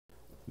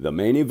The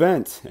main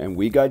event and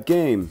We Got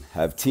Game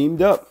have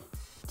teamed up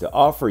to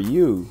offer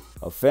you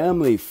a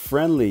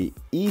family-friendly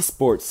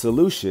esports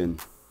solution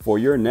for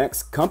your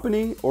next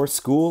company or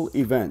school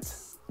event.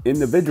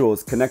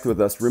 Individuals connect with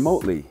us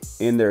remotely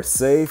in their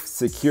safe,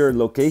 secure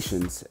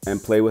locations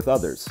and play with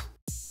others.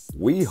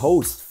 We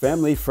host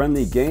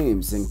family-friendly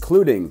games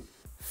including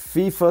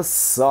FIFA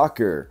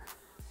Soccer,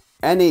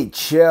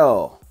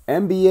 NHL,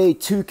 NBA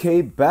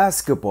 2K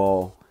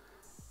Basketball,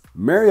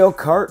 Mario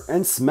Kart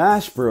and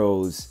Smash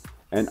Bros,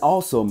 and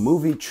also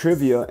movie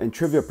trivia and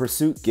trivia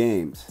pursuit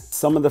games.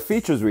 Some of the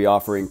features we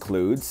offer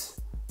includes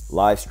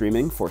live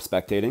streaming for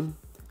spectating,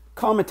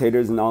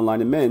 commentators and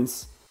online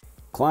admins,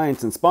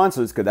 clients and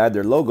sponsors could add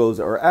their logos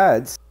or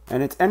ads,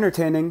 and it's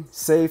entertaining,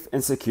 safe,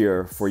 and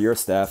secure for your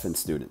staff and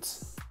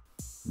students.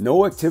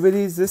 No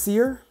activities this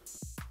year?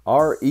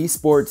 Our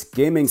esports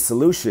gaming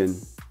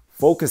solution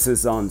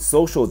focuses on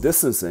social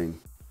distancing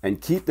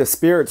and keep the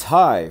spirits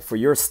high for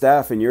your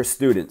staff and your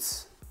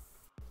students.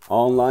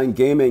 Online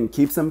gaming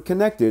keeps them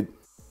connected,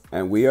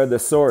 and we are the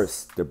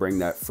source to bring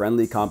that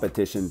friendly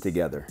competition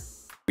together.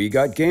 We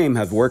Got Game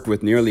have worked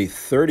with nearly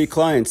 30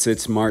 clients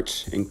since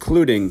March,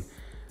 including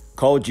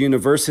college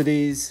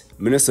universities,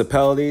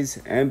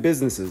 municipalities, and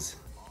businesses.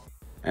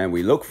 And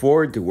we look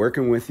forward to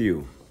working with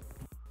you.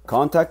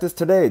 Contact us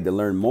today to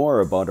learn more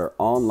about our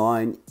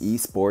online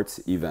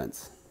esports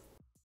events.